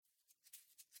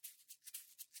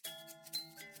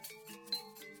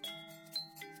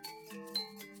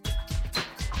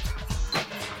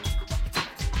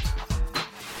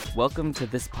Welcome to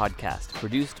this podcast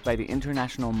produced by the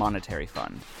International Monetary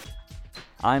Fund.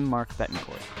 I'm Mark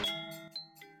Betancourt.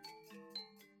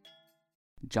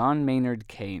 John Maynard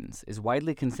Keynes is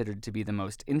widely considered to be the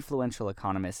most influential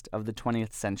economist of the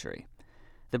 20th century.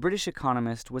 The British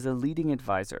economist was a leading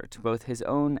advisor to both his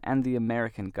own and the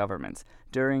American governments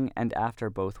during and after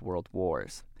both world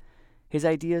wars. His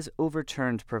ideas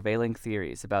overturned prevailing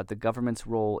theories about the government's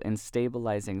role in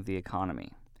stabilizing the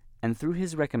economy. And through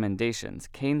his recommendations,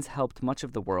 Keynes helped much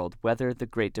of the world weather the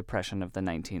Great Depression of the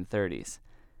 1930s.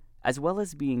 As well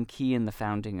as being key in the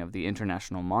founding of the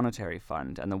International Monetary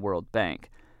Fund and the World Bank,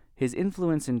 his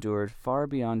influence endured far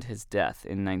beyond his death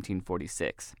in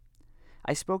 1946.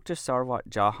 I spoke to Sarwat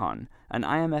Jahan, an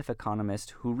IMF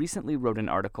economist who recently wrote an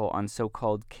article on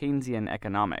so-called Keynesian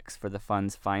economics for the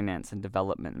fund's Finance and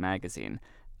Development magazine,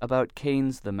 about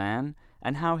Keynes the man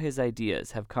and how his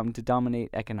ideas have come to dominate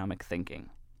economic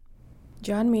thinking.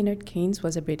 John Maynard Keynes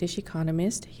was a British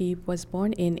economist. He was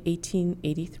born in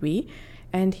 1883,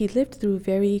 and he lived through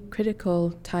very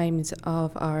critical times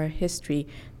of our history.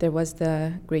 There was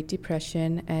the Great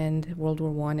Depression and World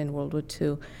War I and World War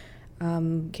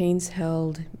II. Keynes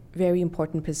held very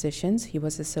important positions. He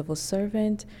was a civil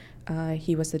servant.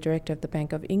 He was the director of the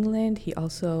Bank of England. He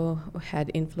also had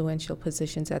influential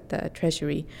positions at the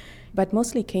Treasury. But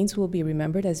mostly Keynes will be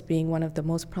remembered as being one of the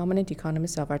most prominent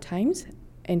economists of our times.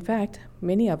 In fact,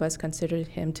 many of us considered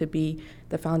him to be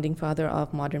the founding father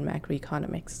of modern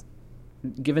macroeconomics.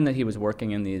 Given that he was working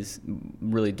in these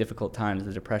really difficult times,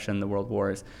 the Depression, the World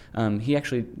Wars, he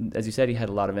actually, as you said, he had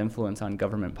a lot of influence on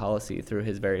government policy through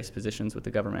his various positions with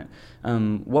the government.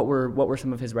 What were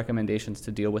some of his recommendations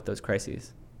to deal with those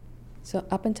crises? So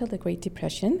up until the Great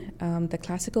Depression, the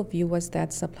classical view was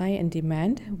that supply and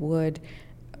demand would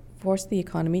force the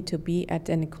economy to be at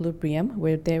an equilibrium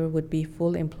where there would be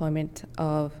full employment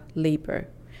of labor.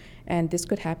 And this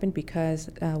could happen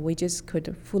because wages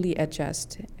could fully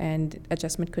adjust, and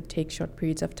adjustment could take short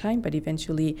periods of time, but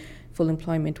eventually full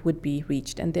employment would be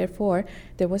reached. And therefore,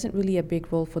 there wasn't really a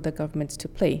big role for the governments to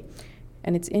play.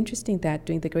 And it's interesting that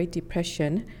during the Great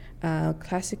Depression,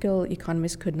 classical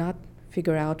economists could not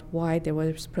figure out why there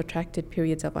was protracted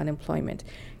periods of unemployment.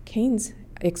 Keynes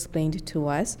explained to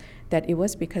us that it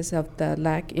was because of the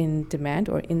lack in demand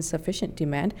or insufficient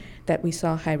demand that we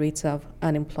saw high rates of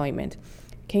unemployment.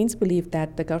 Keynes believed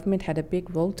that the government had a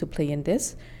big role to play in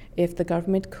this. If the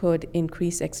government could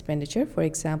increase expenditure, for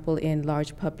example, in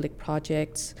large public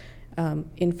projects,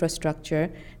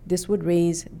 infrastructure, this would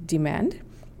raise demand.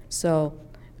 So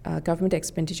government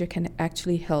expenditure can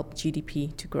actually help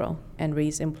GDP to grow and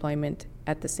raise employment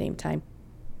at the same time.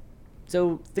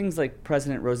 So things like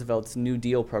President Roosevelt's New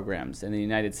Deal programs in the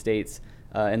United States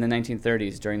in the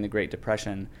 1930s during the Great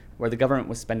Depression, where the government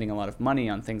was spending a lot of money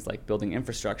on things like building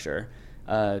infrastructure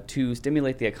to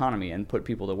stimulate the economy and put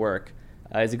people to work,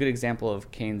 is a good example of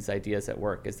Keynes' ideas at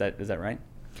work. Is that right?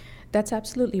 That's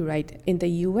absolutely right. In the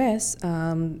U.S.,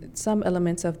 some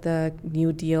elements of the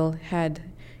New Deal had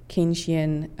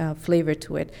Keynesian flavor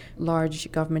to it. Large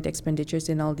government expenditures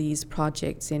in all these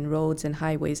projects in roads and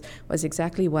highways was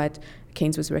exactly what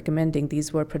Keynes was recommending.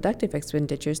 These were productive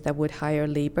expenditures that would hire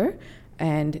labor,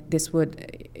 and this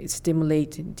would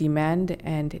stimulate demand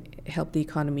and help the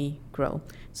economy grow.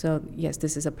 So yes,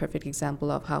 this is a perfect example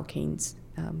of how Keynes'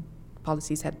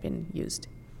 policies had been used.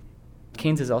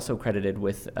 Keynes is also credited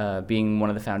with being one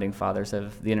of the founding fathers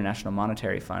of the International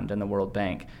Monetary Fund and the World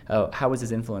Bank. How was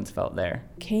his influence felt there?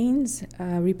 Keynes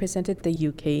represented the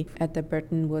UK at the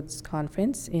Bretton Woods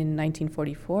Conference in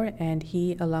 1944, and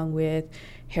he, along with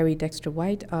Harry Dexter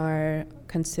White, are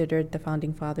considered the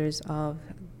founding fathers of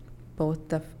both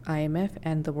the IMF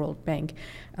and the World Bank.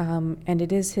 And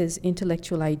it is his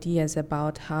intellectual ideas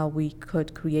about how we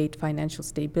could create financial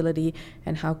stability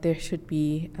and how there should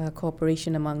be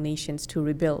cooperation among nations to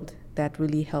rebuild that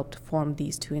really helped form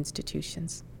these two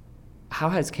institutions. How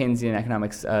has Keynesian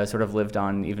economics sort of lived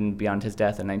on even beyond his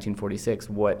death in 1946?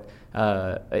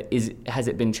 Has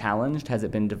it been challenged? Has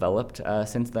it been developed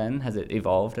since then? Has it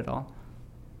evolved at all?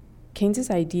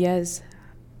 Keynes's ideas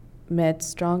met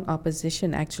strong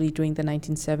opposition actually during the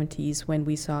 1970s when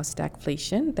we saw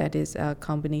stagflation, that is a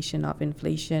combination of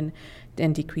inflation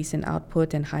and decrease in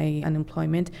output and high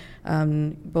unemployment,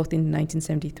 both in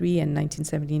 1973 and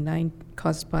 1979,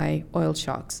 caused by oil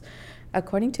shocks.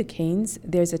 According to Keynes,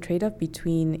 there's a trade-off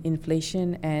between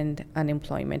inflation and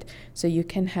unemployment. So you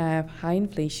can have high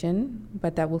inflation,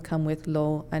 but that will come with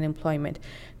low unemployment.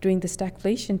 During the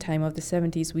stagflation time of the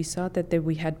 70s, we saw that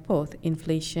we had both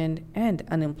inflation and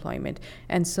unemployment.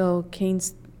 And so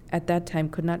Keynes at that time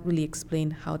could not really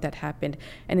explain how that happened.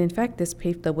 And in fact, this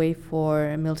paved the way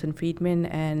for Milton Friedman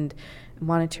and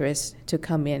monetarists to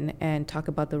come in and talk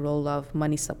about the role of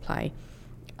money supply.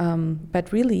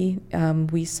 But really,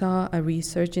 we saw a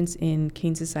resurgence in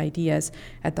Keynes's ideas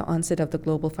at the onset of the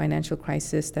global financial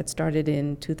crisis that started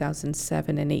in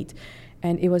 2007 and 8.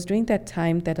 And it was during that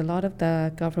time that a lot of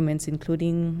the governments,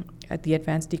 including the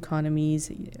advanced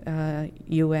economies,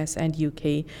 US and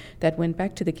UK, that went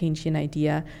back to the Keynesian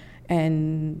idea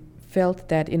and felt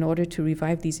that in order to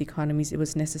revive these economies, it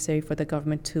was necessary for the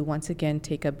government to once again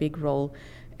take a big role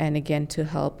and again to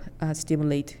help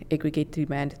stimulate aggregate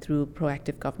demand through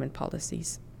proactive government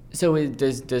policies. So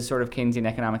does sort of Keynesian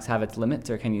economics have its limits,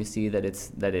 or can you see that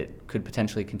it could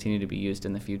potentially continue to be used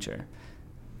in the future?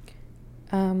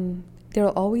 There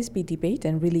will always be debate,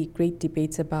 and really great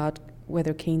debates about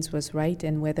whether Keynes was right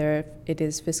and whether it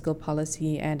is fiscal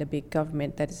policy and a big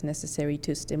government that is necessary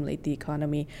to stimulate the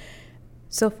economy.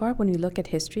 So far, when we look at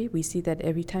history, we see that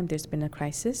every time there's been a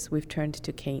crisis, we've turned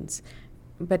to Keynes.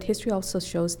 But history also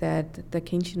shows that the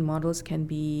Keynesian models can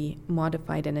be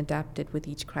modified and adapted with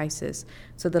each crisis.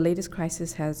 So the latest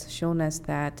crisis has shown us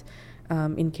that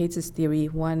in Keynes's theory,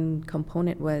 one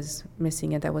component was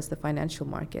missing, and that was the financial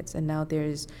markets. And now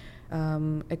there's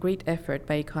a great effort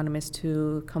by economists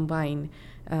to combine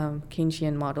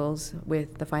Keynesian models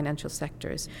with the financial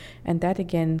sectors. And that,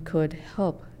 again, could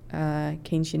help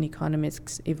Keynesian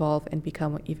economics evolve and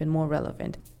become even more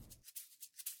relevant.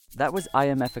 That was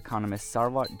IMF economist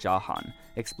Sarwat Jahan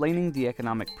explaining the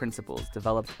economic principles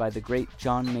developed by the great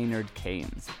John Maynard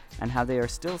Keynes and how they are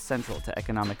still central to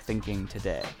economic thinking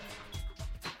today.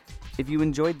 If you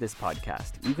enjoyed this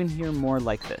podcast, you can hear more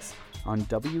like this on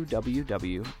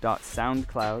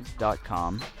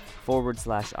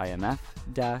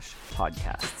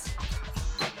www.soundcloud.com/IMF-podcasts.